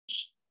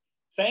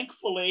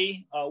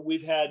thankfully,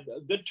 we've had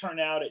a good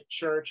turnout at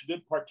church,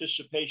 good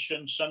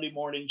participation Sunday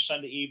morning,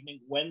 Sunday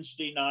evening,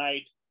 Wednesday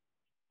night.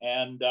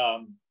 And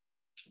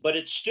but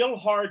it's still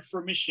hard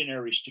for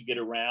missionaries to get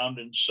around.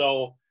 And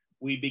so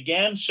we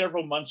began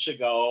several months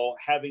ago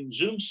having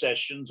Zoom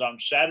sessions on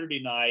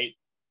Saturday night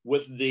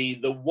with the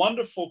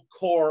wonderful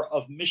core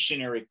of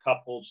missionary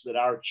couples that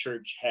our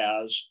church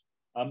has.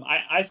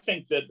 I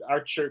think that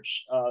our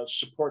church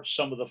supports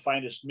some of the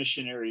finest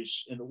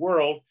missionaries in the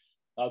world.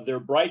 They're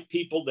bright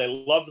people. They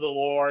love the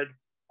Lord.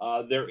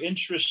 They're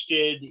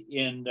interested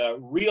in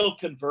real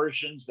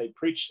conversions. They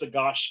preach the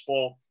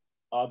gospel.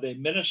 They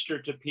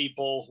minister to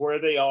people where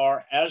they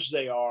are, as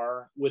they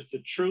are, with the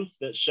truth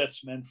that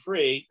sets men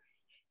free.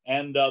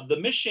 And the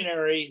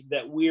missionary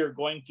that we are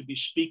going to be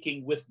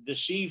speaking with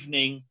this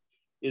evening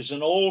is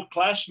an old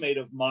classmate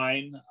of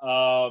mine,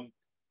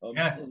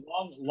 Yes.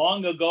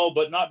 long ago,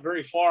 but not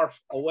very far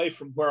away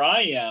from where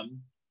I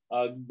am.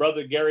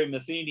 Brother Garry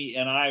Matheny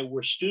and I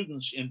were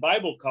students in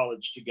Bible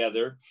college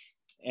together.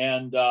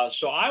 And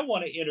so I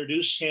want to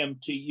introduce him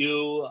to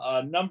you.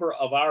 A number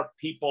of our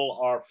people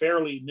are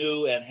fairly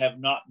new and have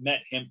not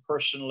met him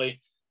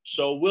personally.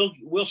 So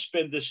we'll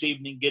spend this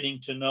evening getting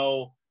to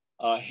know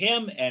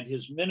him and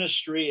his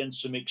ministry and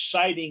some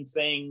exciting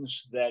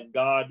things that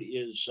God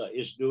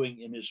is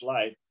doing in his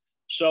life.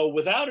 So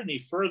without any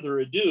further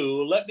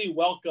ado, let me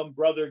welcome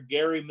Brother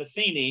Garry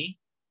Matheny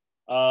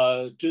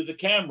to the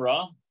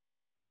camera.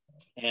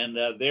 And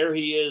there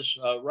he is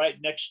right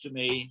next to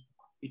me.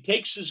 He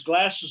takes his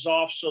glasses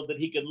off so that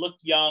he can look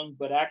young,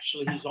 but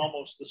actually he's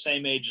almost the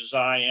same age as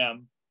I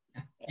am.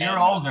 You're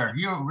older.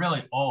 You're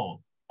really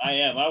old. I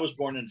am. I was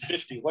born in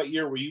 50. What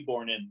year were you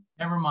born in?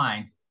 Never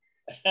mind.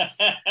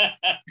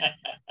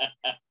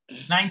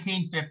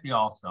 1950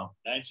 also.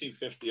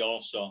 1950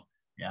 also.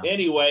 Yeah.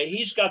 Anyway,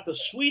 he's got the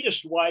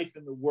sweetest wife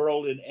in the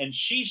world, and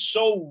she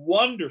so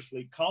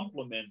wonderfully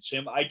compliments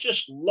him. I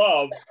just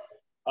love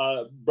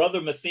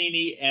Brother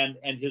Matheny and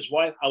his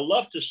wife. I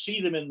love to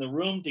see them in the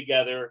room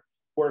together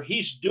where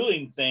he's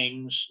doing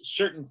things,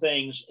 certain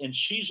things, and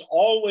she's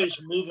always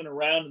moving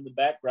around in the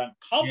background,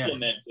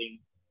 complimenting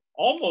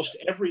almost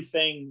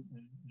everything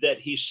that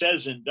he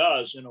says and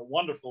does in a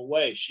wonderful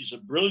way. She's a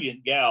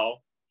brilliant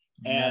gal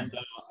and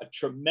a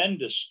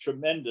tremendous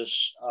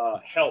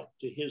help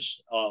to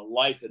his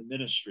life and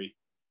ministry.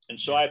 And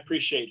so I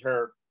appreciate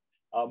her.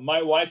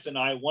 My wife and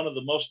I, one of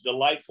the most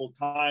delightful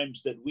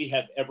times that we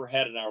have ever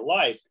had in our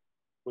life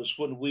was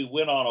when we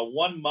went on a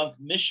 1-month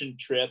mission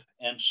trip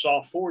and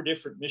saw 4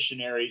 different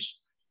missionaries.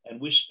 And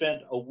we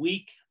spent a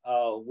week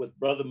with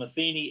Brother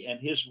Matheny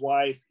and his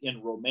wife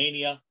in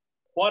Romania.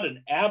 What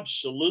an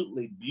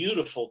absolutely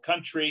beautiful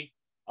country.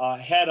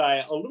 Had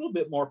I a little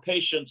bit more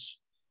patience,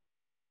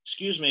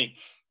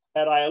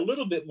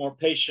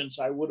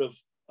 I would have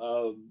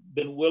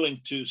been willing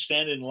to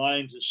stand in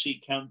line to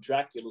see Count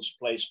Dracula's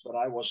place, but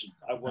I wasn't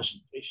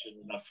patient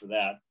enough for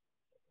that.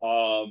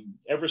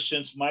 Ever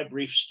since my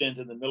brief stint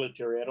in the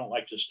military, I don't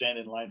like to stand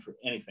in line for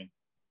anything.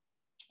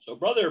 So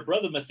Brother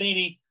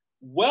Matheny,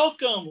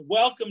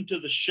 welcome to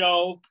the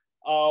show.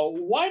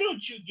 Why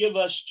don't you give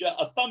us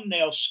a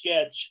thumbnail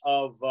sketch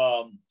of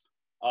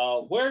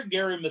where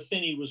Garry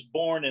Matheny was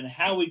born and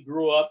how he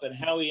grew up and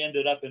how he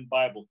ended up in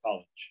Bible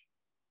college?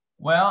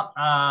 Well,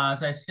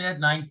 as I said,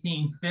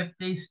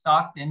 1950,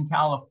 Stockton,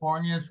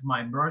 California is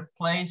my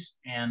birthplace,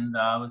 and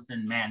I was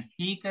in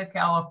Manteca,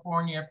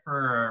 California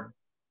for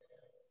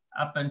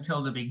up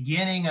until the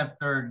beginning of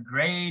 3rd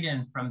grade,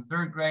 and from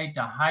 3rd grade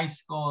to high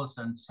school is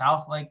in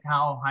South Lake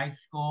Tahoe High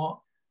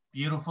School.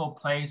 Beautiful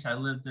place. I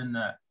lived in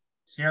the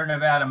Sierra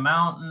Nevada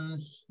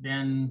mountains,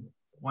 then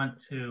went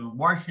to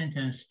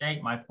Washington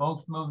State. My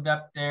folks moved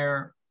up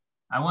there.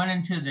 I went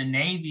into the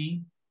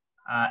Navy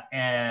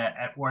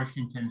at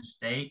Washington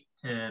State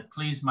to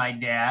please my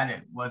dad.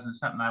 It wasn't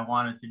something I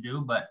wanted to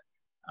do, but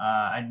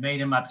I'd made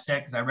him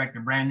upset because I wrecked a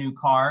brand new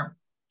car.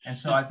 And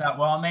so I thought,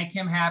 well, I'll make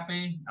him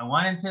happy. I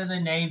went into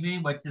the Navy,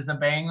 which is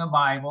obeying the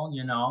Bible,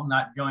 you know,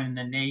 not joining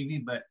the Navy,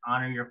 but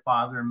honor your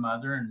father and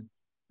mother. And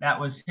that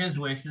was his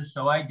wishes,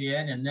 so I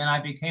did. And then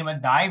I became a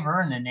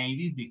diver in the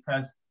Navy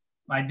because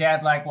my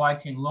dad liked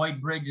watching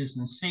Lloyd Bridges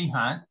and Sea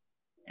Hunt.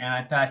 And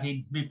I thought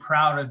he'd be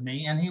proud of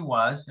me, and he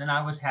was, and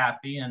I was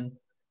happy. And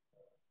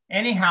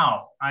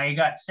anyhow, I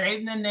got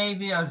saved in the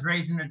Navy. I was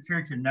raised in a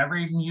church and never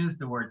even used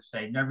the word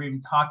saved, never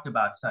even talked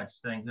about such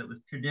things. It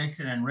was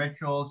tradition and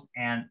rituals,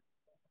 and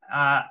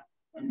a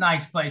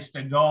nice place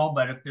to go,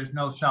 but if there's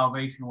no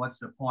salvation, what's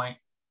the point?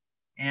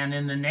 And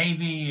in the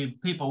Navy,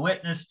 people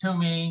witnessed to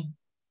me,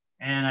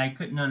 and I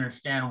couldn't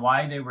understand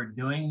why they were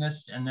doing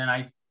this. And then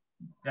I'm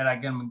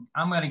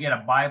going to get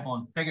a Bible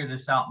and figure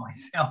this out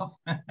myself.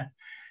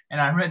 And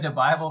I read the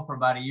Bible for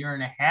about 1.5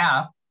 years,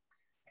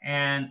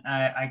 and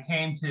I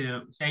came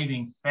to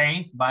saving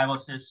faith. The Bible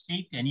says,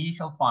 "Seek and ye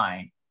shall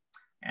find."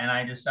 And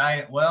I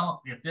decided,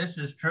 well, if this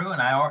is true,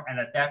 and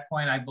at that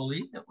point I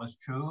believed it was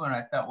true, and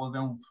I thought, well,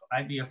 then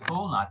I'd be a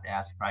fool not to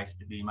ask Christ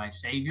to be my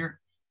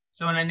Savior.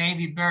 So in a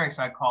Navy barracks,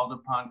 I called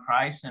upon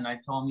Christ, and I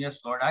told him,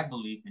 yes, Lord, I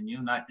believe in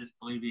you, not just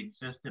believe he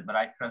existed, but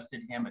I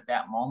trusted him at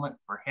that moment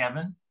for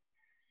heaven.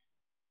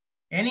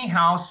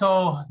 anyhow,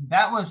 so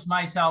that was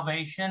my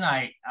salvation.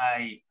 I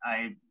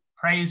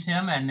praise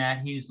him and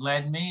that he's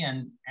led me,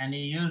 and he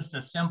used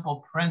a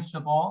simple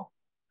principle: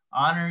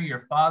 honor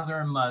your father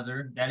and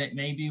mother, that it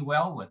may be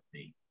well with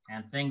thee.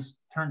 And things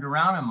turned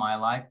around in my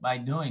life by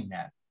doing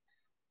that.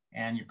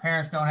 And your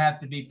parents don't have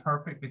to be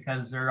perfect,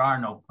 because there are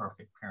no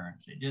perfect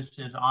parents. It just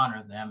says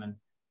honor them and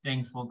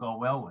things will go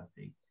well with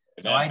thee.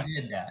 So I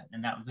did that,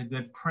 and that was a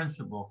good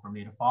principle for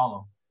me to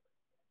follow.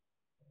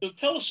 So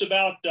tell us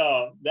about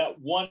that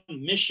one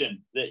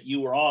mission that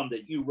you were on,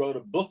 that you wrote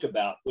a book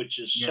about, which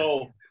is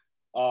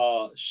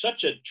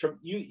such a,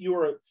 you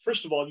are,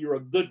 first of all, you're a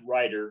good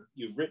writer.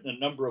 You've written a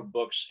number of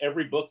books.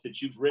 Every book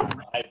that you've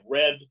written, I've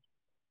read,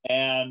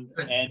 and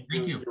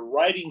your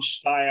writing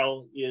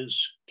style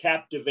is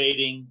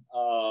captivating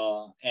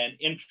and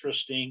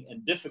interesting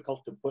and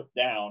difficult to put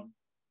down.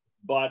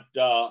 But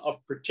of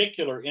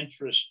particular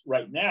interest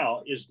right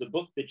now is the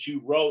book that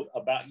you wrote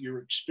about your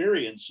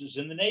experiences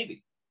in the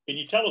Navy. Can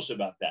you tell us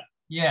about that?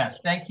 Yes,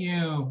 thank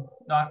you,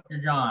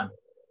 Dr. John.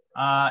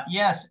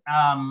 Yes,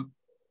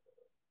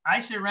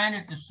 I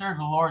surrendered to serve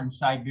the Lord in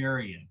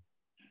Siberia.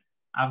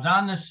 I was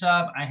on the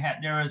sub.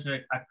 There was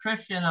a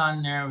Christian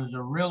on there. It was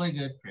a really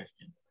good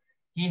Christian.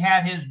 He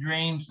had his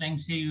dreams,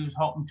 things he was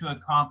hoping to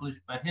accomplish,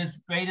 but his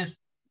greatest,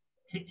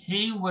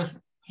 he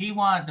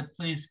wanted to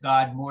please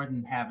God more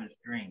than have his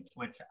dreams,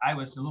 which I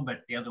was a little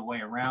bit the other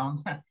way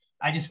around.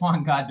 I just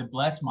want God to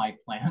bless my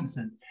plans,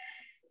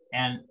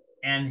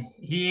 and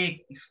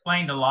he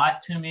explained a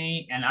lot to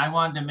me, and I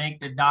wanted to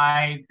make the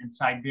dive in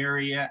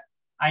Siberia.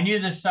 I knew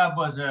the sub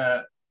was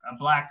a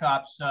Black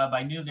Ops sub.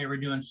 I knew they were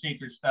doing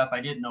secret stuff.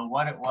 I didn't know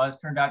what it was.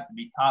 Turned out to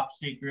be top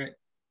secret.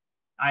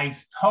 I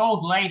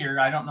told later,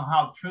 I don't know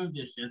how true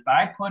this is, but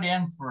I put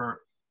in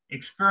for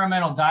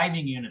experimental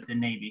diving unit the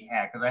Navy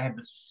had, because I had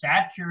the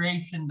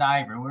saturation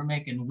diver. We're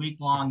making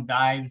week-long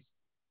dives,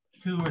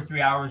 2 or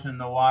 3 hours in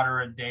the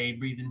water a day,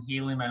 breathing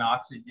helium and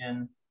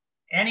oxygen.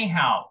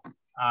 Anyhow,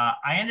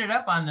 I ended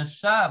up on the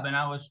sub, and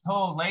I was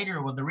told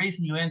later, well, the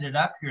reason you ended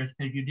up here is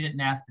because you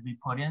didn't ask to be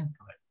put into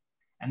it.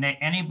 And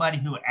anybody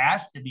who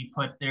asked to be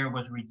put there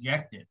was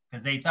rejected,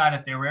 because they thought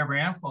if they were ever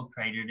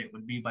infiltrated, it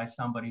would be by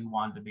somebody who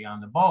wanted to be on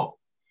the boat.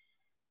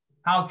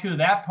 How true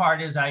that part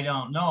is, I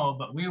don't know,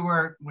 but we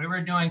were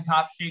doing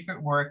top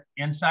secret work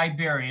in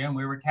Siberia, and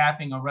we were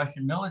tapping a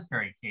Russian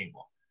military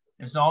cable.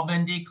 It's all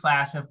been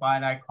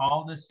declassified. I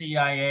called the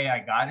CIA,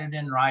 I got it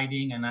in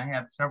writing, and I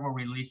have several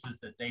releases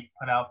that they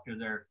put out through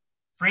their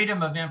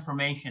Freedom of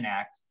Information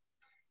Act.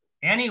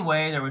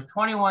 Anyway, there was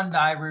 21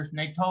 divers, and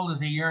they told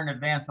us a year in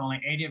advance, only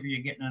 8 of you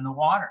are getting in the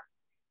water.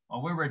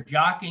 Well, we were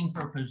jockeying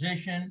for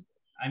position.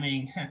 I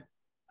mean,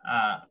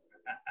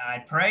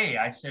 I pray.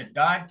 I said,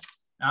 God,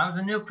 I was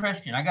a new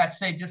Christian. I got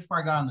saved just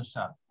before I got on the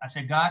sub. I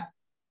said, God,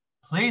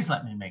 please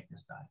let me make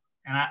this dive.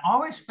 And I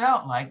always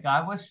felt like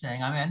God was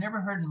saying, I never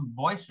heard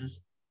voices,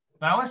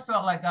 but I always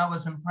felt like God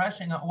was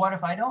impressing, what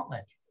if I don't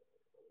let you?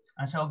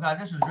 I said, oh, God,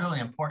 this is really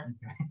important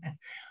to me.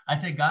 I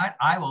said, God,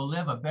 I will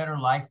live a better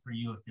life for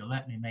you if you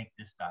let me make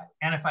this dive.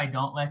 And if I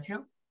don't let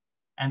you?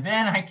 And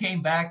then I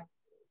came back.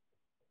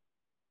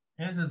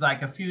 This is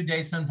like a few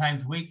days,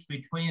 sometimes weeks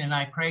between, and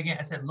I prayed again.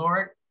 I said,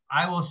 Lord,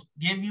 I will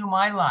give you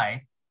my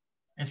life.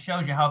 It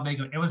shows you how big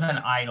it was. An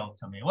idol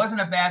to me. It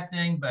wasn't a bad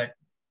thing, but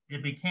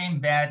it became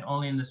bad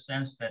only in the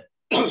sense that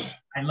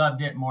I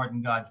loved it more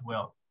than God's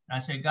will.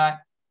 And I said, God,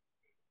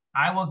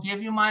 I will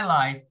give you my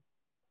life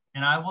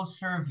and I will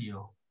serve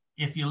you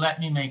if you let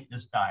me make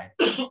this dive.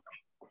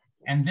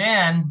 And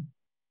then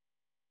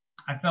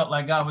I felt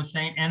like God was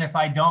saying, and if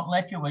I don't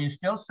let you, will you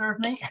still serve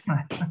me? And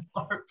I said,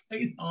 Lord,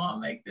 please don't want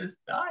to make this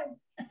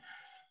dive.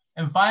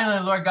 And finally,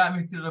 the Lord got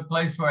me to the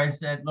place where I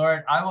said,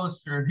 Lord, I will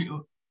serve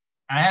you.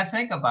 And I had to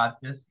think about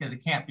this, because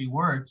it can't be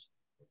words.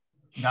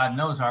 God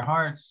knows our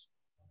hearts.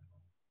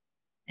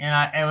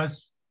 And it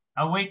was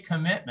a weak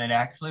commitment,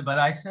 actually, but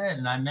I said,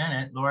 and I meant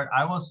it, Lord,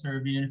 I will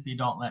serve you if you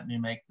don't let me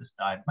make this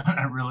dive. But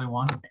I really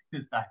want to make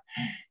this dive.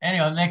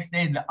 Anyway, the next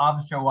day, the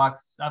officer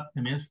walks up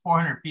to me. It's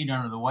 400 feet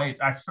under the waves.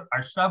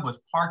 Our sub was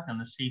parked on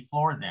the sea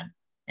floor then.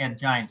 It had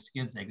giant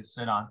skids they could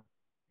sit on.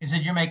 He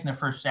said, you're making the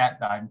first sat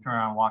dive, and turned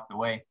around and walked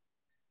away.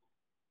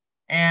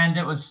 And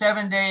it was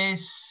 7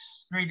 days,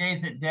 3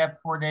 days at depth,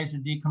 4 days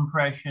of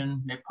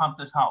decompression. They pumped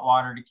us hot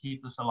water to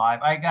keep us alive.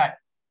 I got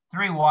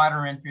 3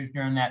 water entries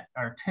during that,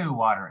 or 2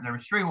 water. There were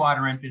 3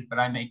 water entries, but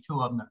I made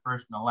 2 of them, the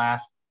first and the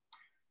last.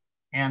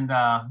 And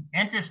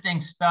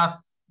interesting stuff,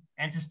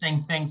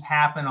 interesting things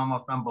happen,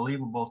 almost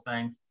unbelievable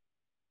things.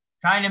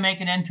 Trying to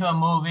make it into a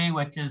movie,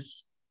 which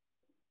is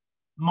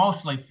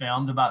mostly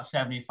filmed, about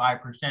 75%.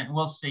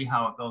 We'll see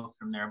how it goes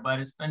from there, but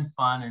it's been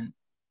fun. And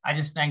I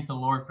just thank the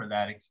Lord for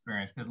that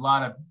experience, because a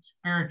lot of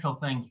spiritual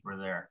things were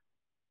there.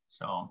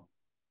 So.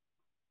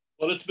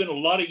 Well, it's been a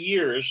lot of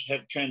years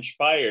have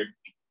transpired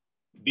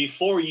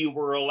before you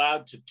were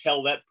allowed to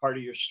tell that part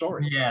of your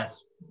story. Yes,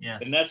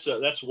 yes. And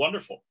that's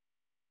wonderful.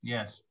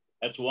 Yes.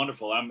 That's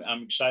wonderful.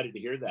 I'm excited to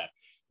hear that.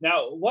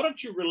 Now, why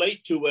don't you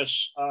relate to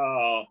us?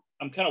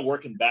 I'm kind of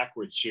working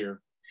backwards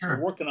here. Sure.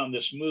 We're working on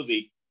this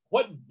movie.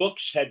 What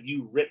books have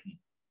you written?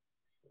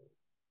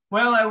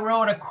 Well, I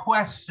wrote a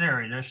quest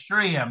series. There's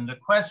three of them. The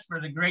quest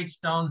for the great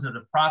stones of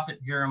the prophet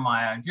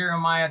Jeremiah.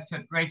 Jeremiah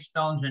took great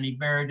stones and he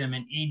buried them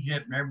in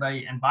Egypt, and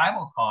everybody in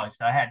Bible college.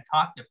 So I had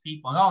talked to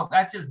people. No,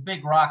 that's just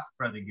big rocks,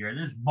 Brother Gary.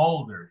 There's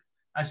boulders.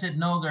 I said,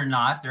 no, they're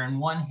not. They're in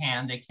one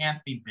hand. They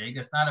can't be big.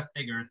 It's not a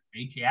figure of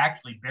speech. He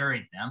actually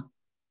buried them.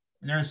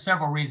 And there's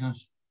several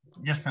reasons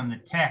just from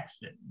the text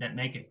that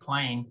make it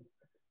plain.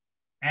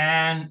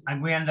 And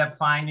we ended up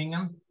finding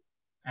them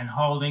and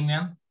holding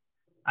them.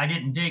 I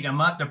didn't dig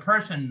them up. The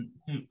person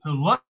who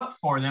looked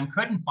for them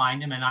couldn't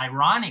find them. And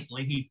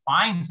ironically, he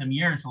finds them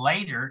years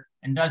later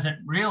and doesn't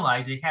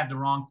realize he had the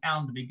wrong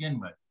town to begin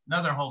with.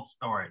 Another whole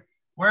story.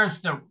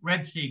 Where's the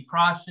Red Sea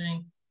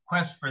crossing?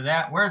 Quest for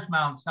that. Where's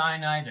Mount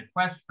Sinai? The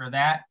quest for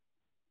that.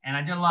 And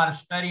I did a lot of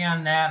study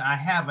on that. I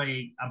have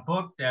a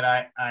book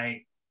that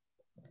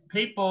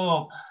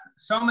people,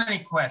 so many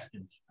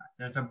questions.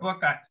 There's a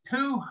book,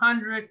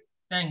 200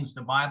 things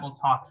the Bible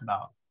talks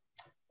about.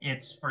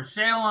 It's for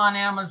sale on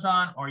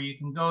Amazon, or you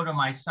can go to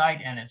my site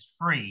and it's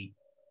free.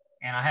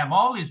 And I have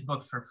all these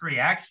books for free,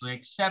 actually,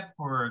 except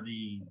for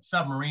the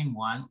submarine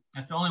one.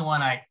 That's the only one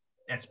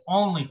that's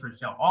only for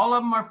sale. All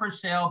of them are for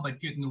sale,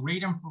 but you can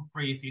read them for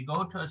free if you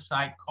go to a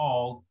site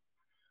called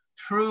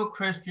True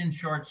Christian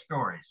Short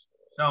Stories.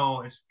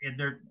 So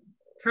they're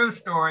true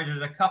stories.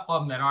 There's a couple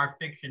of them that are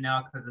fiction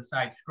now because the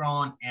site's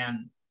growing,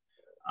 and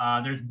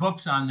there's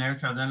books on there,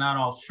 so they're not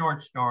all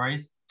short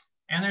stories.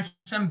 And there's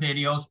some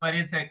videos, but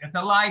it's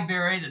a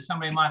library that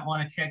somebody might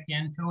want to check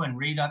into and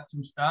read up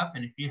some stuff.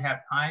 And if you have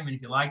time and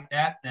if you like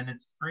that, then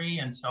it's free.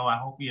 And so I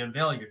hope you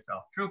avail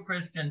yourself. True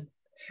Christian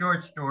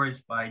Short Stories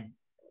by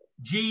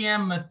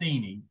G.M.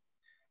 Matheny.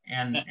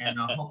 And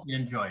I hope you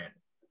enjoy it.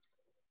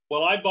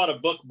 Well, I bought a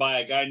book by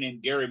a guy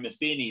named Garry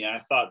Matheny, and I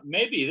thought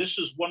maybe this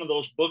is one of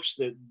those books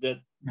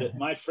that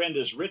my friend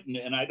has written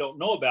and I don't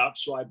know about.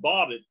 So I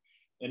bought it,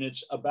 and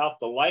it's about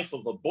the life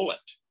of a bullet.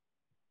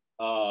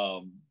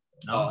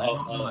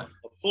 A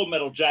Full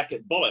Metal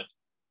Jacket bullet,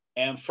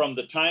 and from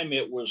the time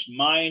it was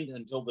mined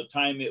until the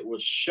time it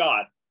was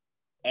shot,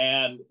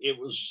 and it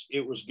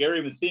was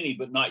Garry Matheny,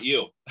 but not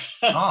you.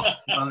 Oh,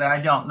 well,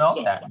 I don't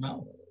know that.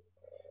 No.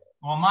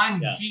 Well,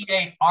 mine's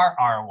Garry, 2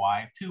 R's.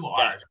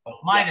 Yeah. So it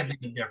might have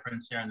been a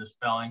difference there in the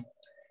spelling.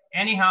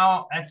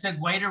 Anyhow, that's a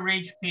way to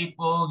reach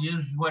people.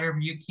 Use whatever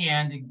you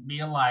can to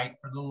be a light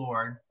for the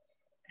Lord,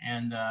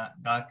 and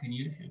God can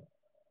use you.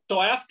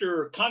 So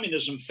after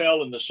communism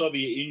fell and the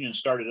Soviet Union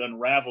started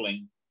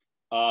unraveling,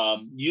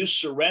 you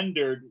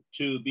surrendered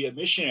to be a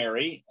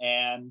missionary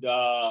and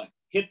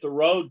hit the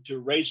road to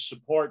raise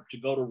support to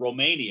go to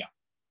Romania.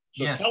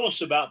 So tell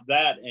us about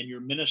that and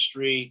your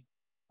ministry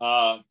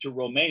to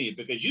Romania,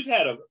 because you've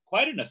had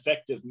quite an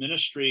effective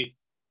ministry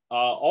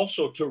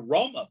also to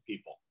Roma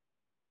people.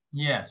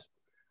 Yes.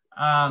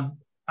 I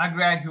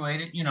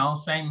graduated,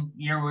 same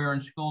year we were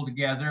in school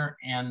together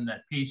and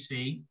at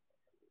PC.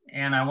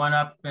 And I went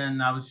up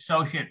and I was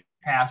associate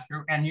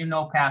pastor, and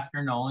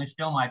Pastor Nolan,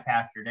 still my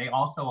pastor today,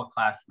 also a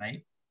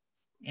classmate.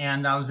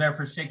 And I was there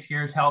for 6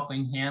 years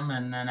helping him.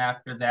 And then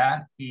after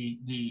that,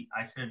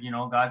 I said,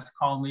 God's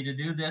called me to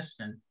do this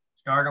and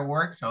start a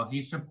work. So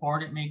he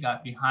supported me,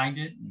 got behind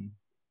it. And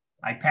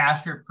I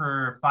pastored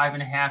for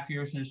 5.5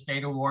 years in the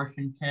state of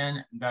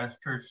Washington, got his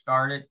church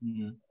started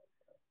and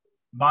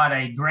bought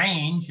a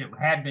Grange. It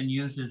had been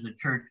used as a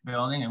church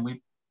building, and we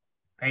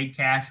paid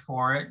cash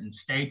for it and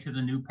stayed till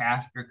the new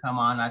pastor come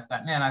on. I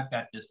thought, man, I've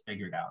got this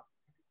figured out.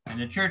 And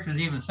the church was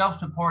even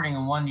self-supporting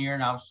in 1 year,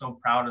 and I was so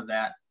proud of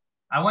that.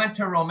 I went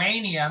to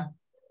Romania,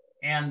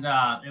 and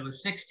it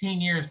was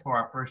 16 years before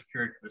our first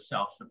church was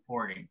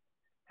self-supporting.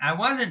 I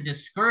wasn't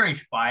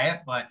discouraged by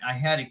it, but I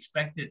had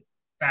expected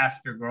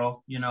faster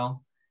growth,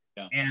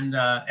 Yeah. And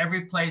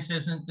every place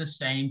isn't the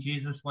same.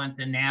 Jesus went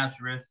to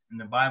Nazareth, and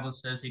the Bible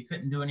says he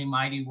couldn't do any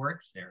mighty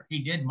works there.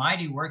 He did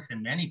mighty works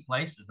in many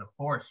places, of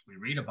course. We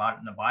read about it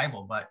in the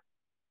Bible, but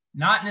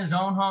not in his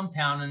own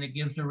hometown, and it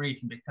gives a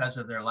reason, because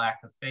of their lack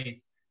of faith.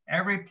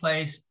 Every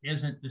place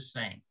isn't the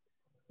same.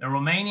 The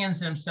Romanians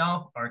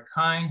themselves are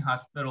kind,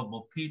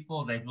 hospitable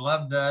people. They've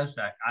loved us.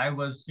 I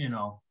was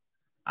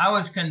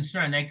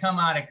concerned. They come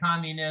out of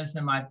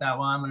communism. I thought,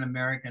 well, I'm an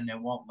American. They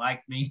won't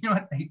like me. You know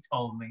what they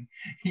told me?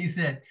 He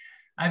said,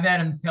 I've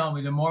had him tell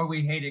me the more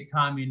we hated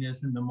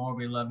communism, the more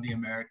we love the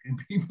American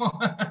people.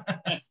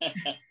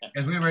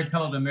 Because we were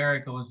told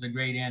America was the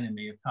great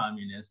enemy of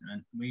communism,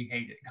 and we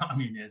hated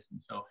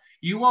communism. So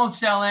you won't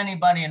sell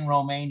anybody in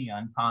Romania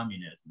on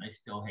communism. They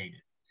still hate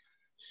it.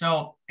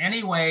 So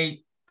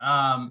anyway,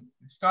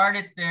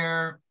 started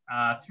there.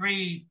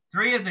 Three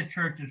of the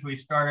churches we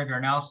started are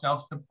now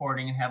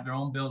self-supporting and have their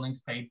own buildings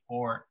paid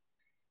for.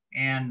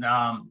 And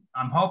I'm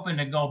hoping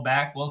to go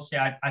back. We'll see.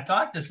 I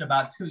thought this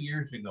about 2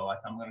 years ago. I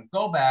thought I'm going to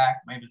go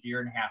back, maybe it's a year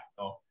and a half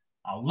ago.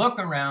 I'll look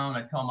around.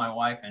 I told my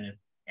wife, and if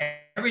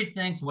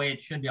everything's the way it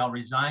should be, I'll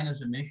resign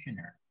as a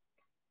missionary.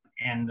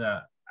 And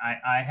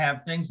I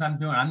have things I'm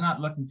doing. I'm not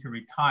looking to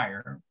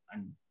retire.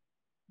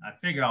 I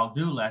figure I'll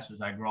do less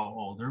as I grow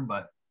older,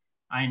 but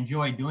I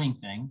enjoy doing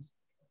things.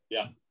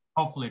 Yeah.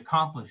 Hopefully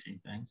accomplishing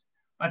things.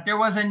 but there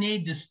was a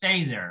need to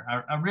stay there,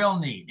 a real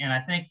need. And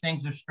I think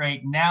things are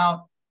straightened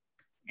out.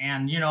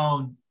 And, you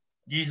know,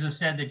 Jesus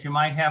said that you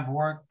might have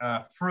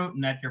fruit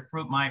and that your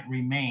fruit might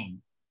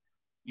remain.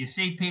 You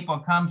see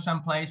people come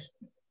someplace,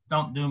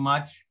 don't do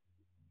much.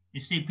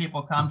 You see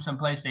people come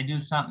someplace, they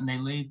do something, they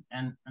leave,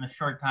 and in a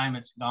short time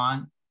it's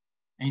gone.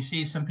 And you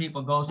see some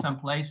people go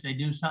someplace, they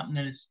do something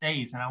and it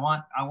stays. And I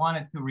want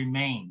it to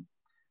remain.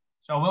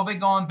 So we'll be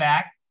going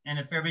back. And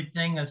if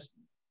everything is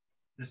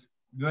as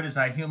good as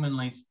I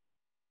humanly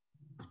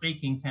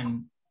speaking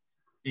can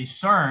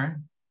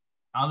discern,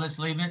 I'll just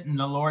leave it in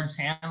the Lord's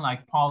hand,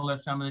 like Paul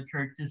left some of the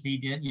churches he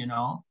did, you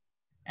know.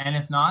 And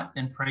if not,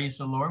 then praise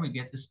the Lord, we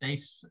get to stay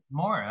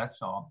more,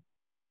 that's all.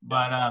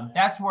 But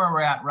that's where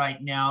we're at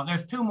right now.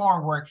 There's 2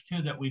 more works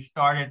too that we've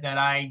started that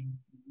I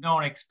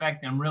don't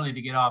expect them really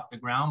to get off the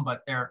ground,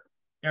 but they're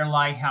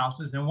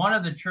lighthouses. And one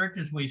of the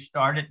churches we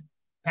started,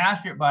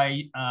 pastored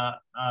by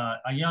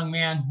a young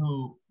man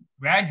who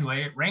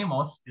graduated,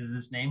 Ramos is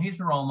his name, he's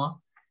a Roma,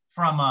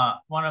 from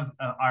one of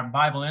our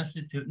Bible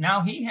Institute.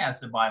 Now he has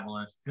the Bible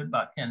Institute,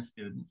 about 10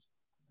 students.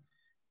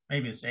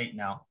 Maybe it's 8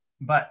 now.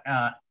 But,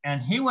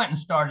 and he went and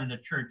started a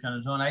church on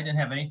his own. I didn't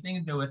have anything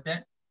to do with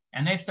it.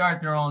 And they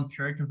started their own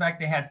church. In fact,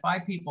 they had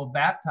 5 people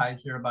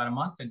baptized there about a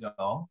month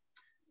ago.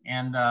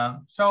 And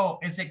so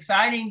it's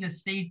exciting to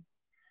see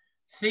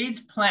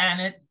seeds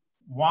planted,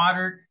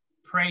 watered,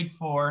 prayed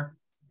for,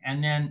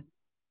 and then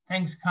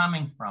things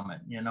coming from it,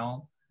 you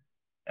know.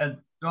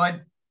 So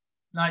I'm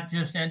not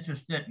just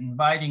interested in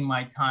biding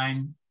my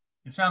time.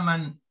 If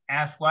someone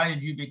asks, why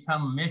did you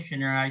become a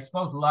missionary? I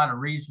suppose a lot of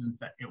reasons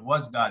that it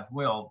was God's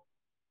will.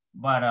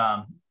 But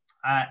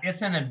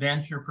it's an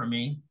adventure for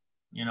me,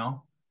 you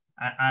know.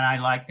 And I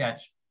like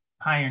that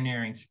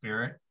pioneering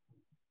spirit.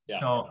 Yeah.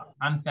 So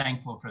I'm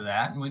thankful for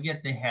that. And we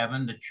get to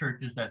heaven, the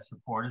churches that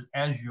support us,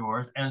 as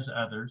yours, as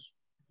others,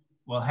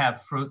 will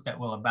have fruit that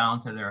will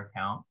abound to their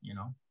account, you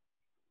know.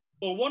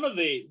 Well, one of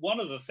the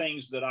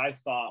things that I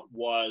thought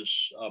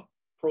was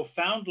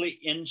profoundly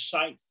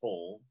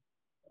insightful,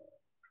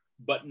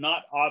 but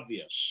not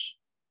obvious,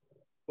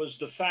 was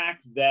the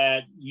fact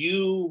that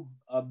you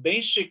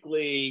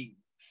basically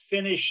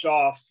finished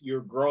off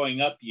your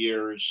growing up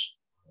years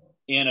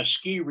in a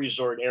ski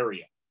resort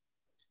area.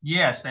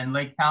 Yes, in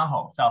Lake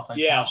Tahoe, South Lake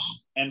Tahoe. Yes,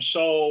 and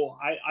so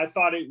I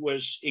thought it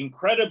was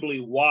incredibly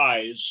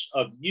wise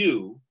of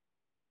you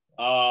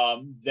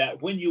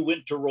that when you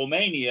went to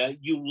Romania,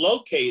 you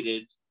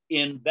located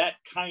in that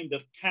kind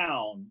of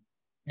town,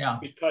 yeah,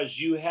 because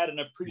you had an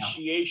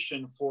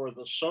appreciation for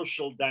the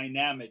social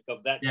dynamic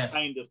of that yes.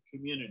 kind of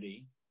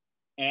community,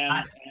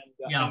 and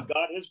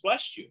God has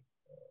blessed you.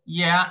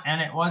 Yeah,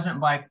 and it wasn't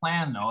by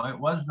plan though. It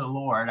was the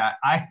Lord.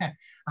 I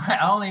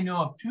only knew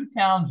of 2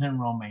 towns in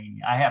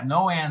Romania. I have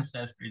no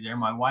ancestry there.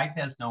 My wife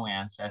has no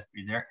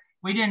ancestry there.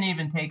 We didn't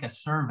even take a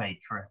survey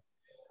trip.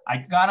 I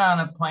got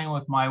on a plane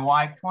with my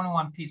wife,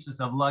 21 pieces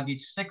of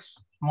luggage, 6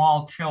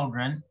 small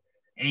children,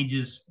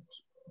 ages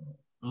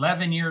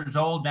 11 years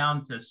old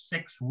down to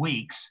 6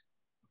 weeks.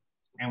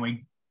 And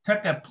we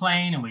took a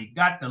plane and we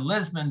got to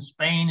Lisbon,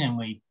 Spain, and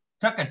we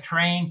took a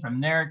train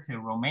from there to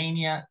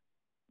Romania.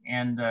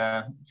 And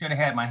should have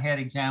had my head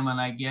examined,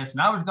 I guess.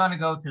 And I was going to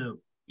go to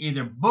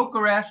either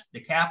Bucharest, the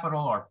capital,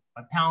 or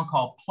a town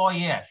called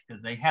Ploiești,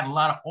 because they had a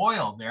lot of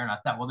oil there. And I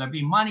thought, well, there'll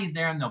be money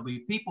there, and there'll be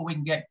people we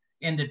can get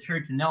into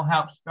church, and they'll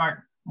help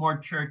start more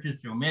churches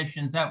through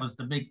missions. That was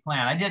the big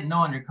plan. I didn't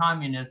know under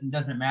communism, it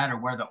doesn't matter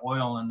where the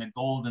oil and the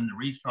gold and the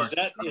resources.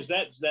 Is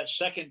that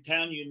second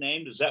town you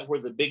named? Is that where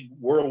the big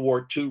World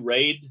War II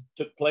raid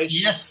took place?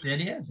 Yes,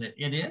 it is.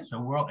 It is a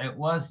world. It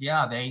was.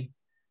 Yeah,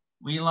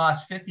 we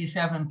lost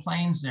 57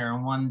 planes there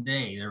in one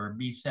day. There were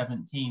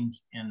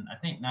B-17s in, I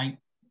think,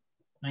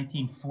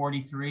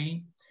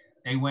 1943.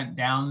 They went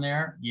down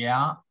there.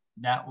 Yeah,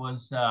 it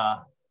was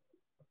a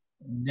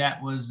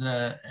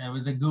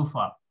goof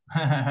up.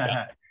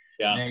 Yeah.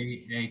 Yeah.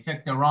 They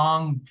took the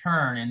wrong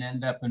turn and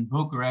ended up in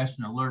Bucharest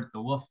and alerted the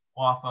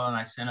Luftwaffe, and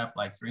I sent up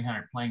like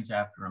 300 planes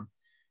after them.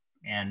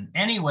 And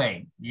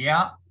anyway,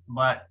 yeah,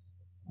 but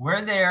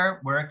we're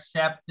there. We're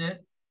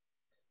accepted.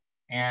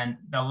 And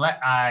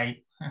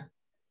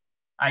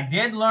I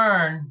did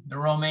learn the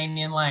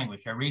Romanian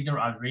language. I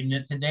was reading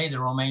it today, the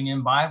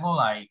Romanian Bible.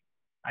 I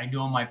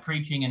do my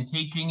preaching and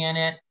teaching in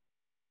it.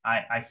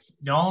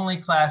 The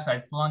only class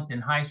I flunked in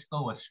high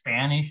school was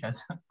Spanish.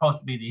 That's supposed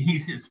to be the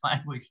easiest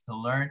language to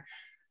learn.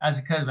 That's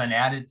because of an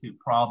attitude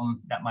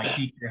problem that my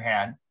teacher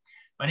had.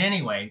 But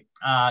anyway,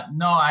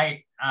 no,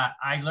 I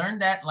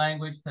learned that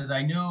language because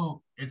I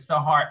knew it's the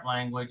heart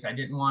language. I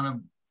didn't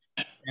want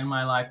to spend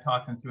my life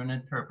talking through an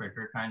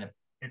interpreter.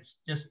 It's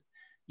just,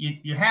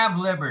 you have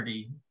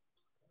liberty,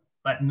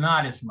 but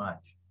not as much.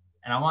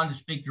 And I wanted to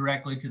speak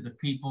directly to the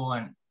people.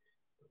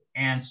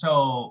 And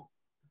so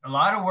a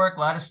lot of work, a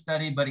lot of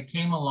study, but it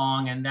came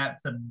along, and I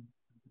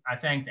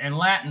think, and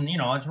Latin,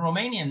 it's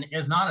Romanian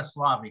is not a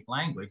Slavic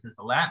language, it's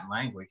a Latin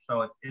language.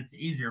 So it's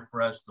easier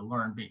for us to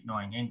learn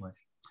knowing English.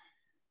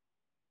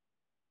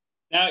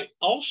 Now,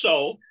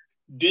 also,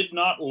 did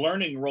not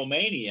learning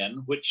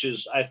Romanian, which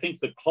is, I think,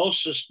 the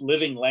closest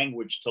living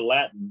language to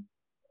Latin,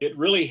 it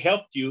really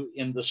helped you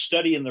in the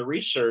study and the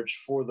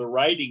research for the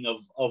writing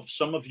of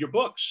some of your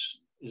books.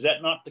 Is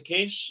that not the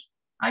case?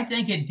 I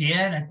think it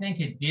did. I think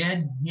it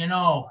did. You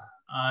know,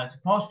 it's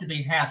supposed to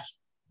be half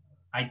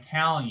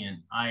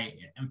Italian.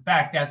 In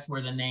fact, that's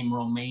where the name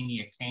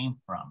Romania came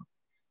from.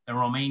 The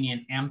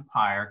Romanian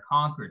Empire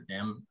conquered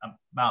them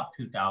about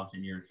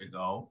 2,000 years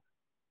ago,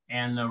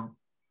 and the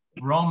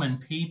Roman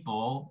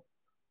people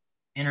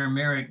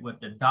intermarried with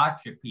the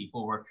Dacia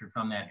people, which are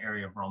from that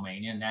area of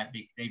Romania, and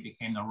they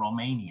became the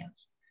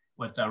Romanians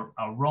with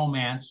a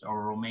Romance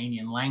or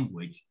Romanian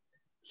language.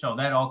 So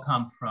that all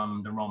comes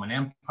from the Roman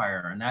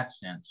Empire in that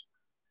sense.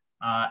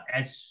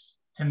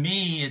 To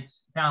me, it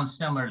sounds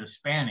similar to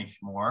Spanish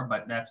more,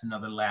 but that's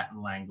another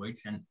Latin language.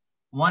 And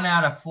 1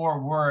 out of 4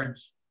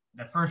 words,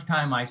 the first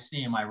time I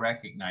see them, I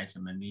recognize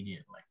them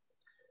immediately.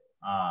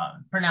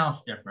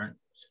 Pronounced different.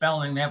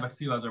 Spelling, they have a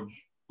few other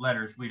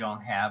letters we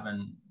don't have,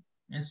 and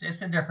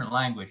it's a different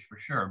language for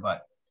sure.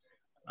 But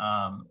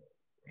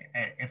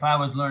if I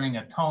was learning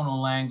a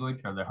tonal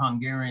language or the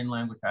Hungarian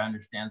language, I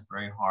understand it's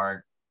very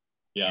hard.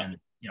 Yeah. And,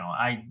 you know,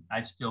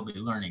 I'd still be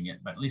learning it,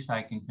 but at least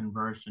I can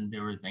converse and do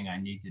everything I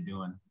need to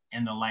do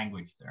in the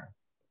language there.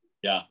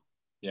 Yeah.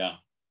 Yeah.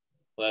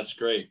 Well, that's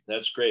great.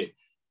 That's great.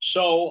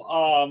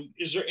 So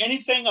is there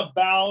anything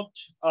about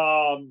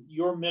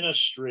your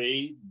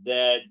ministry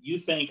that you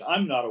think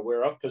I'm not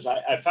aware of? Because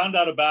I found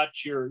out about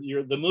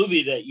the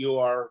movie that you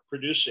are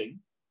producing.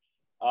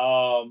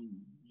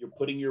 You're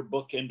putting your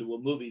book into a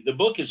movie. The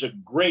book is a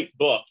great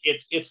book.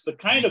 It's the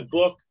kind of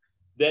book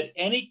that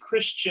any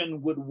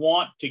Christian would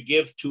want to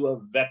give to a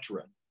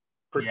veteran,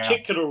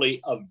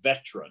 particularly a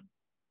veteran.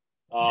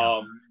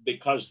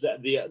 Because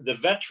the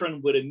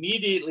veteran would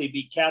immediately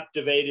be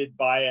captivated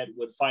by it,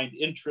 would find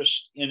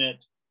interest in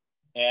it,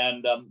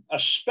 and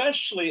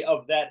especially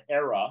of that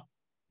era.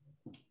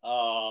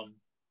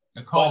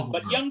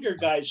 But younger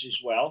guys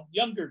as well.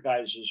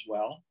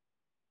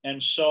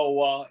 And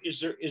so, is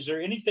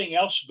there anything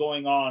else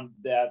going on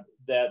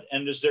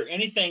and is there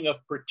anything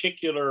of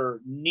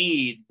particular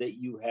need that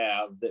you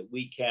have that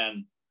we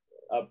can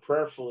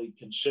prayerfully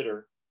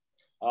consider?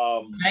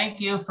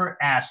 Thank you for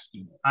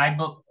asking.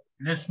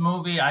 This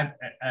movie,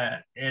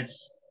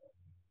 it's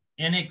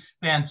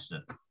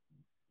inexpensive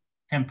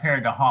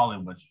compared to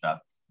Hollywood stuff.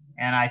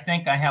 And I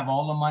think I have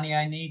all the money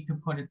I need to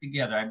put it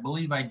together. I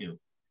believe I do.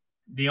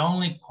 The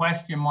only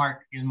question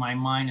mark in my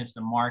mind is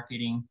the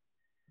marketing.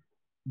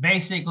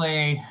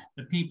 Basically,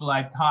 the people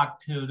I've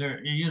talked to,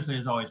 there usually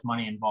is always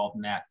money involved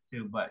in that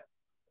too, but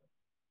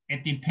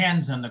it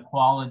depends on the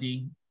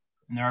quality.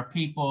 And there are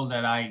people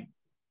that I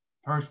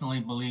personally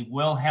believe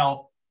will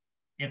help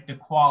if the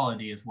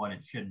quality is what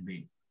it should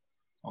be.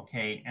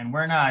 Okay, and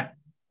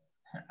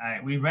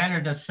we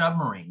rented a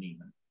submarine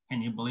even.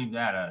 Can you believe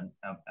that?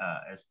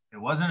 It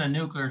wasn't a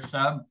nuclear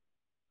sub,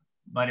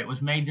 but it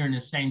was made during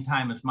the same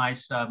time as my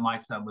sub. My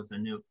sub was a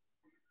nuke.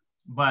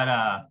 But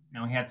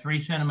we had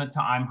 3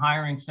 I'm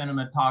hiring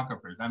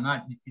cinematographers. I'm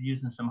not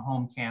using some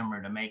home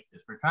camera to make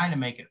this. We're trying to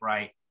make it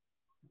right.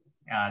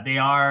 They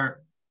are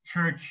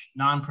church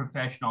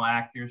non-professional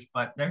actors,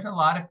 but there's a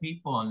lot of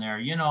people in there.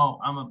 You know,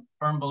 I'm a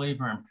firm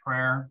believer in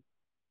prayer.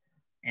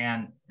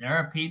 And there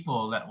are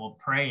people that will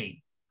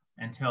pray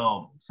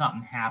until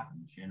something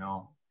happens, you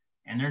know.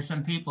 And there's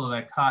some people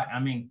that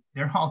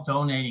they're all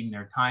donating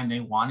their time. They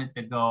want it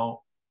to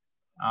go.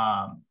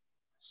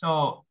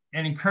 So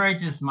it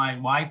encourages my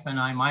wife and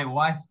I. My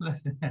wife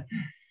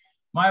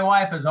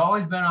has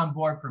always been on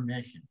board for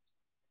missions.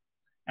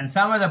 And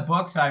some of the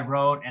books I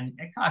wrote, and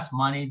it costs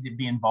money to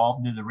be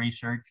involved in the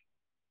research.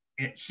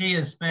 She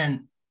has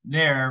been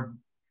there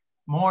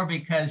more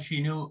because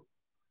she knew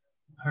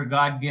her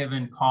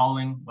God-given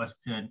calling was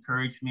to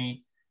encourage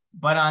me.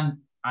 But on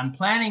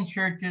planning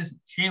churches,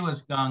 she was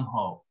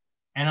gung-ho.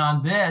 And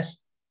on this,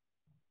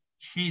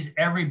 she's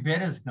every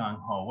bit as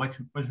gung-ho, which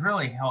was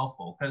really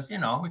helpful because, you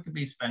know, we could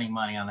be spending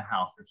money on the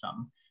house or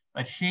something.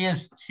 But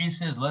she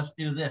says, let's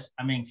do this.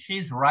 I mean,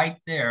 she's right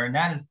there. And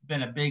that has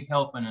been a big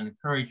help and an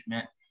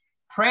encouragement.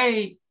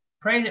 Pray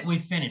that we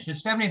finish.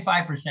 It's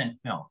 75%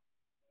 film,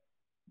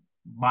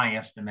 my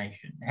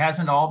estimation. It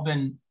hasn't all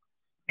been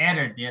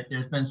edited yet.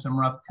 There's been some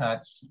rough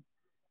cuts,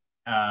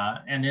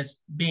 and it's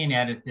being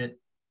edited.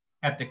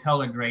 Have to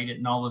color grade it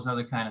and all those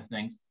other kind of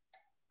things,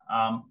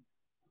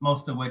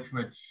 most of which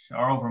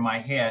are over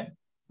my head.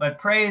 But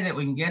pray that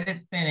we can get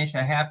it finished.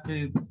 I have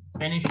to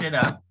finish it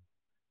up.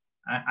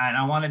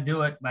 I want to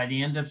do it by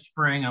the end of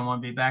spring. I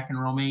want to be back in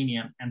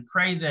Romania, and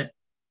pray that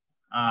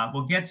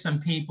we'll get some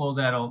people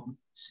that'll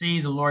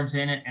see the Lord's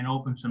in it and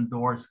open some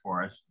doors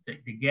for us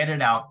to get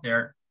it out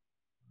there.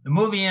 The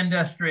movie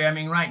industry, I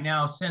mean, right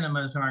now,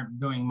 cinemas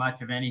aren't doing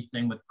much of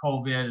anything with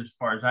COVID as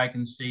far as I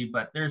can see,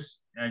 but there's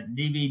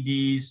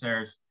DVDs,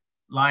 there's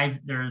live,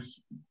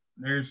 there's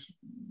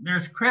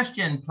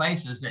Christian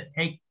places that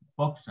take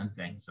books and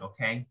things,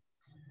 okay?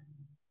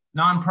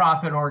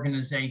 Nonprofit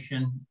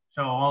organization,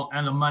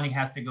 and the money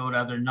has to go to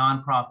other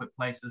nonprofit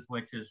places,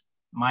 which is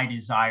my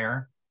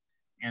desire.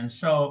 And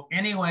so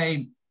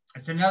anyway,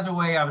 it's another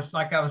way. I was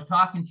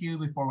talking to you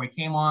before we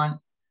came on.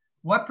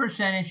 What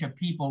percentage of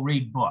people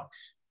read books?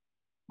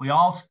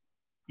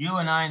 you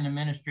and I in the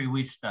ministry,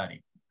 we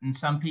study, and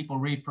some people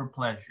read for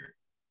pleasure.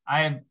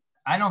 I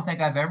don't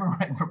think I've ever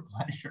read for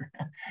pleasure.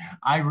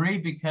 I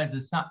read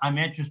because I'm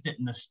interested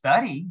in the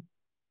study,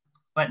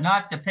 but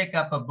not to pick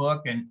up a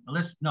book and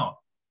listen. No,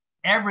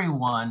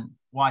 everyone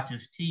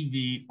watches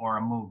TV or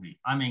a movie.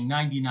 I mean,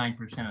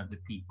 99% of the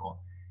people.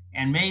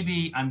 And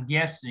maybe, I'm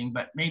guessing,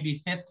 but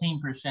maybe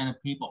 15% of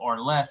people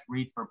or less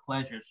read for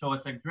pleasure. So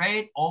it's a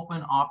great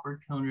open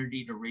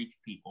opportunity to reach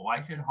people.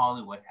 Why should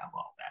Hollywood have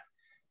all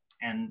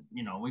that? And,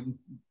 you know, we can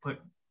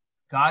put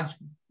God's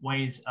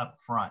ways up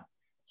front.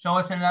 So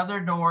it's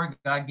another door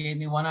God gave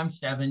me when I'm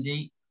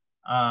 70,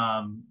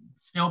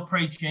 still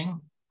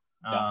preaching,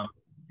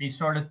 these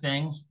sort of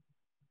things.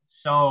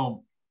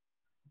 So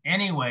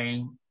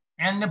anyway,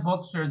 and the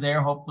books are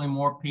there. Hopefully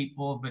more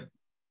people, but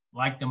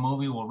like the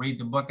movie, will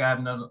read the book. I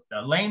have the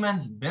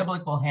Layman's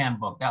Biblical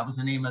Handbook. That was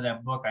the name of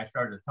that book. I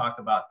started to talk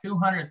about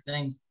 200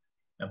 things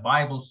the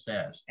Bible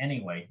says.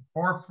 Anyway,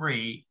 for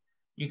free.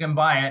 You can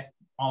buy it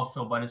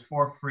also, but it's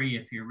for free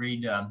if you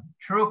read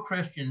True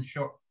Christian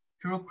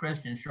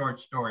Short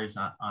Stories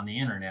on the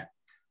internet.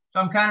 So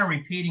I'm kind of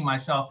repeating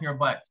myself here,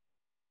 but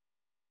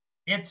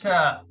it's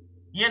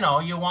you know,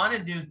 you want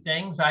to do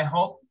things. I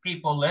hope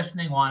people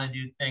listening want to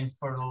do things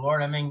for the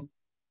Lord. I mean,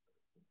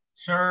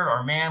 sir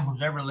or ma'am,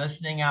 who's ever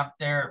listening out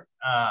there,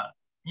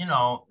 you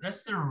know, this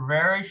is a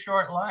very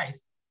short life.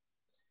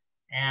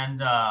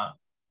 And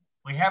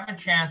we have a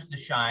chance to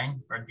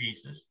shine for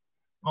Jesus.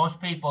 Most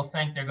people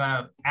think they're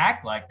going to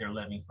act like they're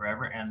living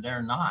forever, and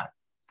they're not.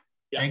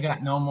 Yeah. They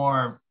got no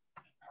more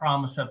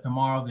promise of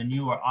tomorrow than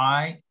you or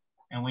I.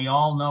 And we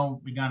all know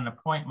we got an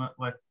appointment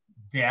with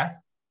death.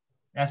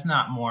 That's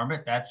not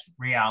morbid. That's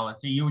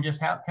reality. You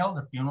just held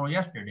a funeral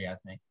yesterday, I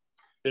think.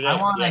 Today,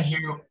 I want to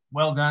hear,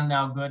 well done,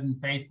 thou good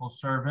and faithful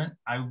servant.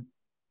 I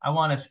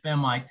want to spend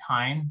my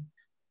time.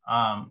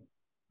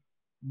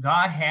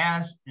 God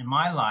has, in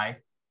my life,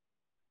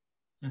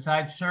 since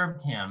I've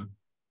served him,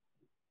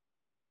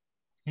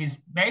 he's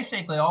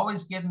basically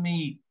always given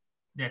me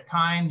the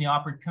time, the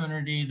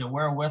opportunity, the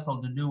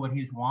wherewithal to do what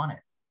he's wanted.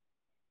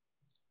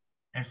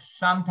 And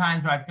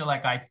sometimes I feel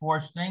like I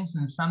force things,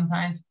 and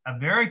sometimes, a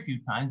very few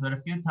times, but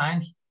a few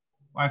times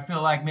where I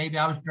feel like maybe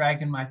I was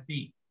dragging my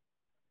feet.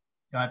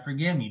 God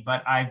forgive me,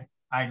 but I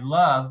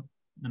love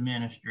the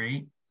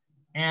ministry,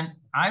 and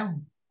I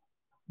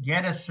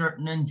get a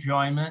certain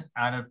enjoyment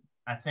out of,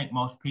 I think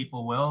most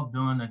people will,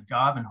 doing a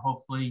job, and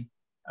hopefully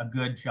a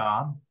good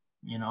job,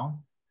 you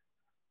know.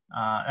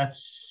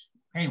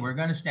 Hey, we're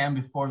going to stand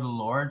before the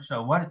Lord.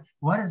 So what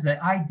is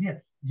the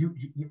idea?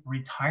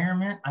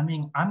 Retirement? I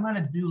mean, I'm going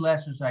to do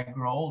less as I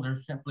grow older,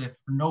 simply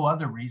for no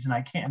other reason. I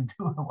can't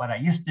do what I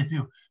used to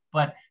do.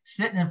 But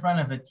sitting in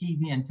front of a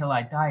TV until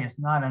I die is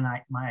not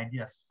my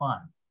idea of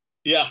fun.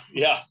 Yeah.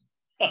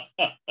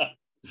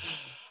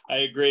 I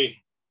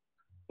agree.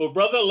 Well,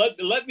 brother,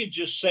 let me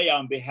just say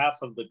on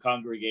behalf of the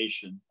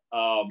congregation,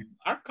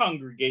 our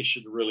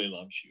congregation really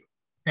loves you.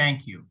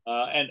 Thank you.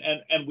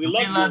 And we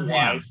love your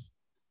wife.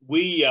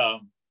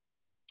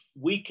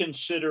 We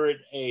consider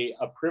it a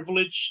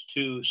privilege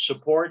to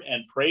support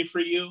and pray for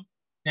you.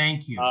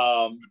 Thank you.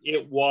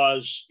 It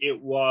was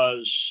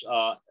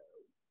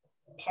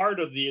part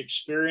of the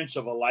experience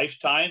of a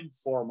lifetime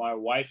for my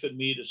wife and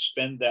me to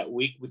spend that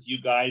week with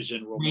you guys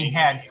in Romania. We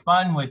had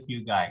fun with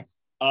you guys.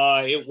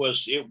 It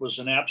was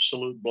an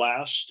absolute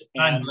blast.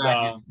 I'm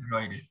glad you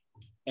enjoyed it.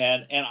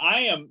 And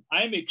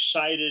I'm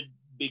excited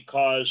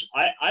because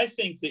I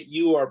think that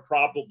you are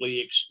probably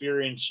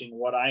experiencing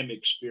what I'm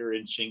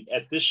experiencing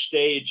at this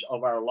stage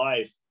of our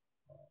life.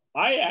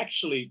 I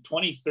actually,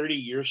 20, 30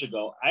 years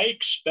ago, I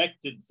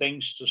expected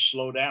things to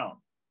slow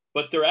down,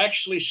 but they're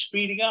actually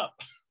speeding up.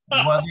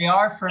 Well, they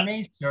are for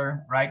me,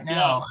 sir. Right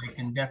now, yeah. I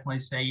can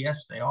definitely say yes,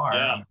 they are.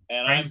 Yeah,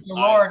 and praise the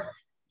Lord.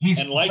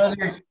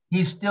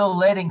 He's still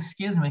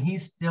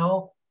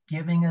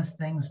giving us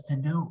things to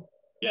do.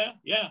 Yeah.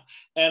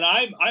 And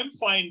I'm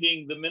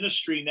finding the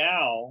ministry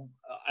now,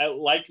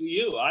 like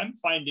you, I'm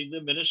finding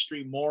the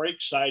ministry more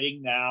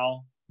exciting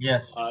now,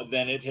 yes,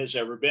 than it has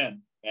ever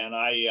been. And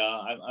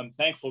I'm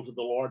thankful to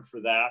the Lord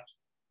for that.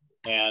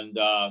 And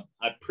I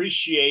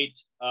appreciate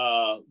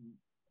how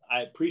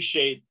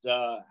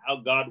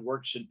God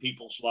works in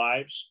people's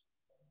lives.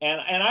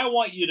 And I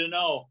want you to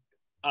know,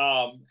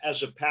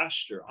 as a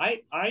pastor,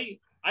 I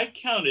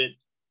count it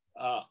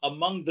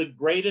among the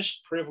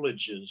greatest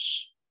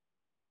privileges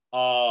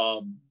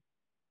to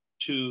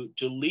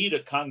lead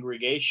a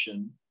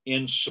congregation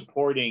in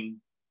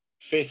supporting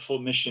faithful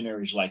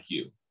missionaries like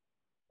you.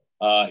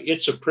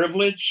 It's a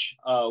privilege.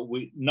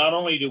 We not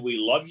only do we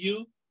love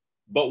you,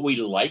 but we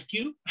like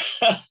you,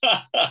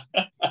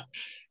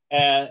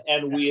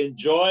 and we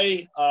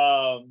enjoy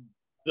one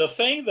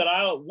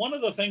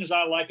of the things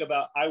I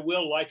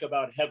will like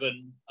about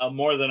heaven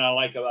more than I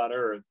like about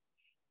earth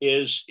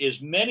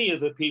is many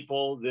of the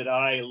people that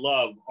I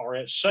love are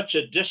at such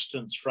a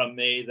distance from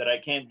me that I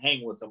can't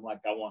hang with them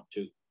like I want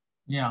to.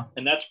 Yeah.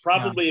 And that's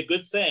probably a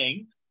good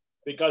thing,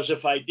 because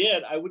if I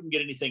did, I wouldn't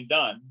get anything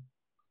done.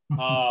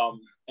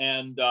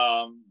 And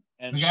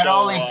And we got so,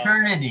 all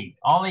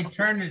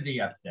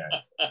eternity up there.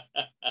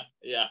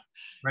 Yeah.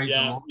 Praise the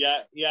Yeah. Lord.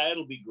 Yeah.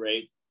 It'll be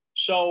great.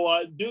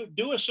 So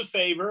do us a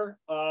favor.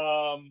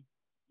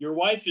 Your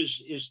wife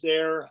is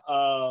there.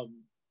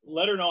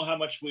 Let her know how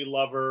much we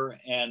love her,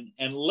 and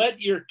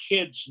let your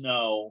kids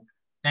know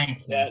Thank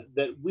you.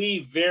 that we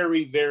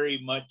very, very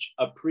much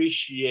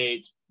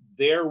appreciate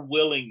their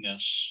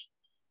willingness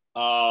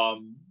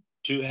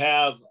to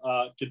have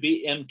to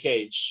be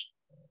MKs,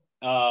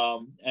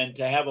 and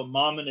to have a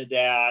mom and a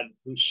dad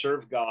who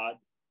serve God,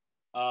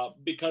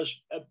 because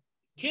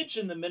kids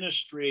in the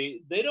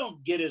ministry, they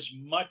don't get as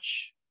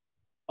much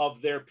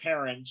of their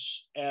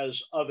parents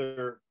as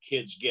other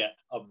kids get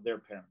of their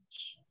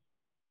parents.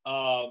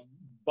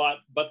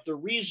 But the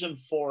reason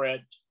for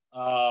it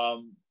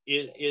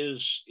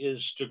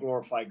is to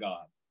glorify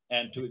God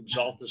and to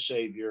exalt the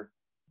Savior.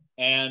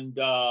 And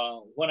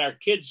when our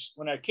kids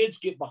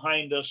get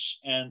behind us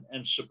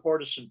and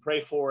support us and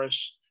pray for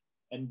us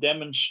and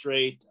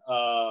demonstrate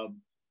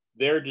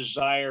their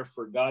desire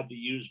for God to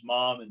use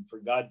mom and for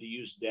God to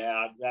use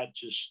dad, that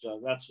just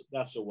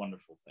that's a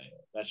wonderful thing.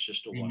 That's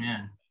just a wonderful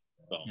thing.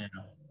 So, yeah.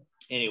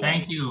 Anyway,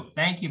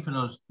 thank you for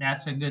those.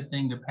 That's a good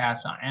thing to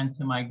pass on, and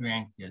to my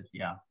grandkids.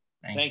 Yeah.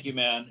 Thank you,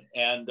 man.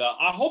 And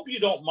I hope you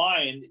don't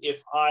mind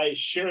if I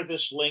share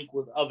this link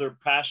with other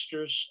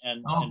pastors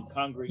and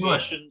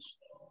congregations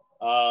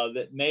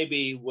that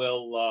maybe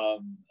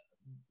will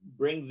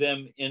bring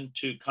them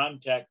into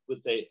contact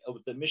with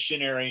a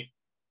missionary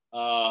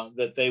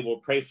that they will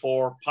pray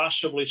for,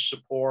 possibly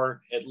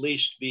support, at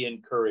least be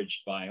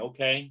encouraged by.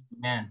 Okay.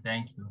 Man,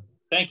 thank you.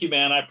 Thank you,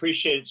 man. I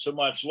appreciate it so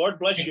much. Lord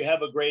bless you.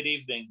 Have a great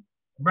evening.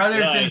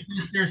 Brothers and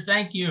sisters,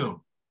 thank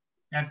you.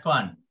 Had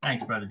fun.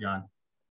 Thanks, Brother John.